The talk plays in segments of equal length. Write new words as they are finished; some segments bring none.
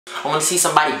I want to see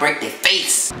somebody break their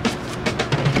face.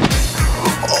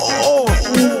 Oh!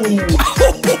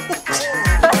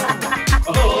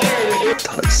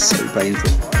 That's so painful.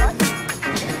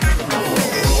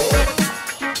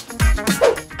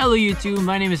 Hello YouTube,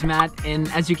 my name is Matt,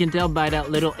 and as you can tell by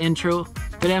that little intro,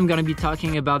 today I'm gonna be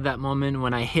talking about that moment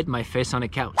when I hit my face on a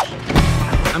couch.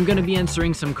 I'm gonna be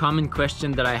answering some common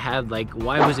questions that I had, like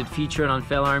why was it featured on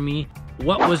Fail Army?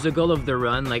 What was the goal of the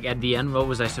run? Like at the end, what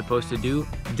was I supposed to do?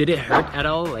 Did it hurt at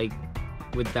all? Like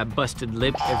with that busted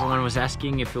lip, everyone was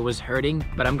asking if it was hurting,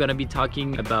 but I'm gonna be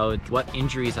talking about what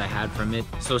injuries I had from it,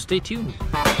 so stay tuned.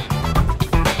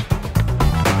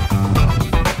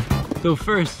 So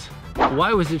first,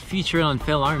 why was it featured on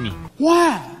Fail Army?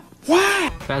 Why?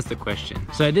 That's the question.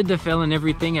 So I did the fail and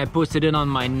everything. I posted it on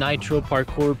my Nitro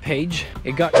Parkour page.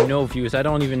 It got no views. I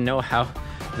don't even know how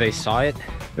they saw it.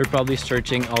 They're probably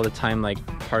searching all the time like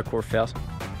Parkour Fails.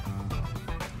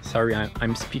 Sorry,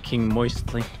 I'm speaking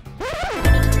moistly.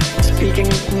 Speaking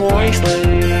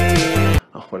moistly.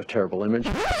 Oh, what a terrible image.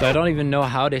 So I don't even know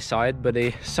how they saw it, but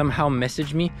they somehow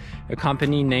messaged me. A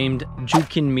company named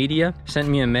Jukin Media sent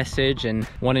me a message and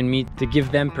wanted me to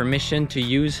give them permission to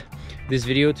use this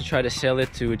video to try to sell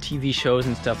it to TV shows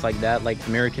and stuff like that, like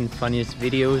American Funniest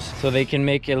Videos, so they can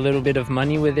make a little bit of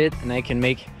money with it and I can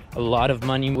make a lot of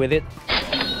money with it.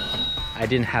 I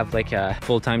didn't have like a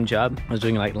full-time job. I was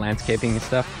doing like landscaping and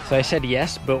stuff. So I said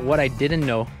yes, but what I didn't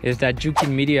know is that Jukin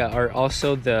Media are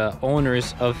also the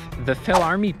owners of the Fail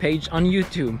Army page on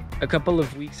YouTube. A couple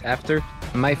of weeks after,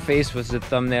 my face was the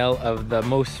thumbnail of the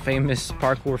most famous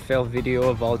parkour fail video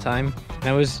of all time. And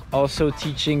I was also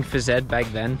teaching phys ed back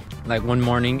then. Like one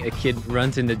morning, a kid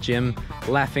runs in the gym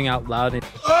laughing out loud. And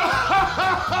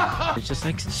it's just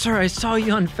like, sir, I saw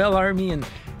you on Fail Army, and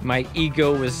my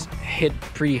ego was hit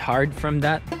pretty hard from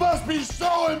that. You must be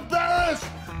so embarrassed!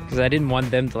 Because I didn't want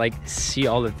them to like see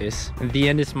all of this. In the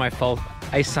end, it's my fault.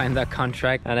 I signed that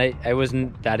contract and I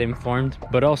wasn't that informed.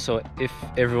 But also, if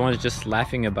everyone's just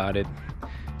laughing about it,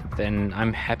 then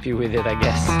I'm happy with it, I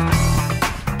guess.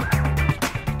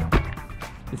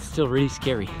 It's still really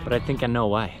scary, but I think I know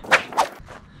why.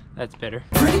 That's better.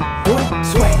 Pretty boy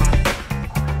sweat.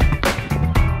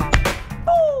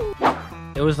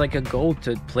 It was like a goal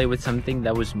to play with something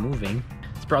that was moving.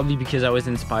 It's probably because I was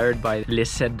inspired by Les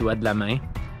 7 Doigts de la Main.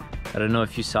 I don't know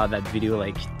if you saw that video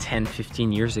like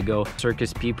 10-15 years ago.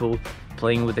 Circus people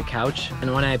playing with the couch.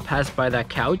 And when I passed by that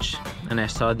couch and I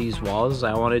saw these walls,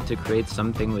 I wanted to create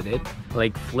something with it.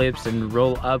 Like flips and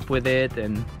roll up with it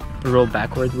and roll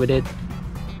backward with it.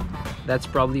 That's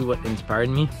probably what inspired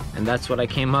me, and that's what I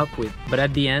came up with. But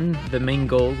at the end, the main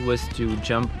goal was to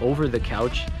jump over the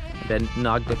couch, then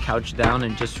knock the couch down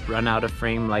and just run out of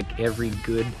frame like every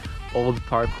good old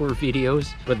parkour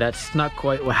videos. But that's not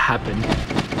quite what happened.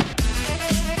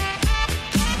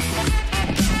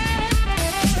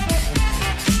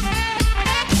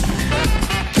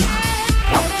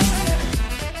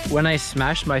 When I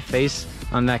smashed my face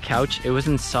on that couch, it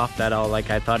wasn't soft at all like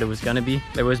I thought it was gonna be.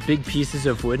 There was big pieces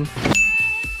of wood,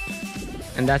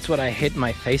 and that's what I hit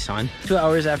my face on. 2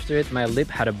 hours after it, my lip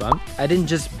had a bump. I didn't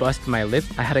just bust my lip,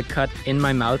 I had a cut in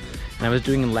my mouth, and I was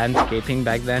doing landscaping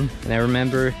back then. And I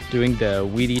remember doing the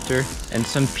weed eater, and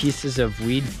some pieces of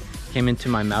weed came into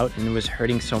my mouth and it was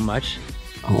hurting so much.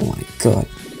 Oh my god.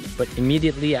 But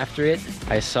immediately after it,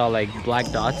 I saw like black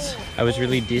dots. I was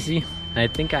really dizzy. And I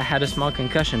think I had a small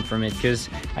concussion from it because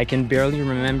I can barely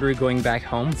remember going back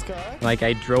home. Like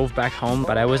I drove back home,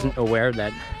 but I wasn't aware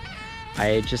that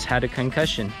I just had a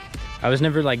concussion. I was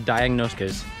never like diagnosed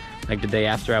because like the day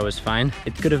after I was fine.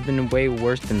 It could have been way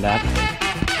worse than that.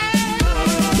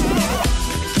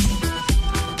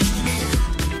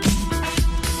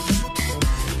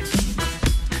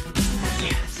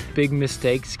 Big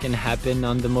mistakes can happen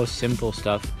on the most simple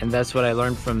stuff, and that's what I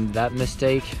learned from that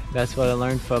mistake. That's what I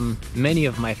learned from many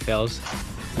of my fails.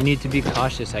 You need to be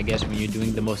cautious, I guess, when you're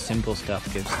doing the most simple stuff,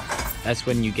 because that's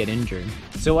when you get injured.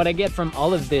 So what I get from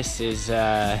all of this is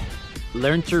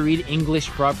learn to read English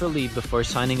properly before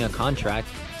signing a contract.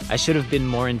 I should have been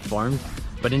more informed,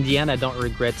 but in the end I don't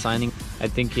regret signing. I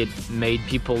think it made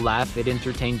people laugh, it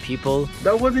entertained people.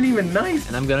 That wasn't even nice.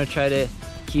 And I'm gonna try to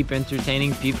keep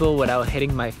entertaining people without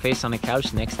hitting my face on a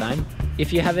couch next time.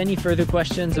 If you have any further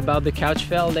questions about the couch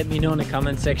fail, let me know in the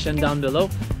comment section down below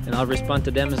and I'll respond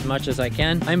to them as much as I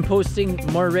can. I'm posting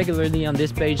more regularly on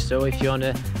this page, so if you want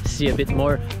to see a bit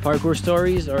more parkour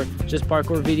stories or just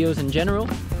parkour videos in general,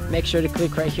 make sure to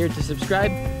click right here to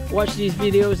subscribe. Watch these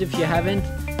videos if you haven't,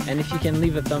 and if you can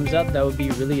leave a thumbs up, that would be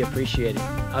really appreciated.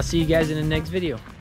 I'll see you guys in the next video.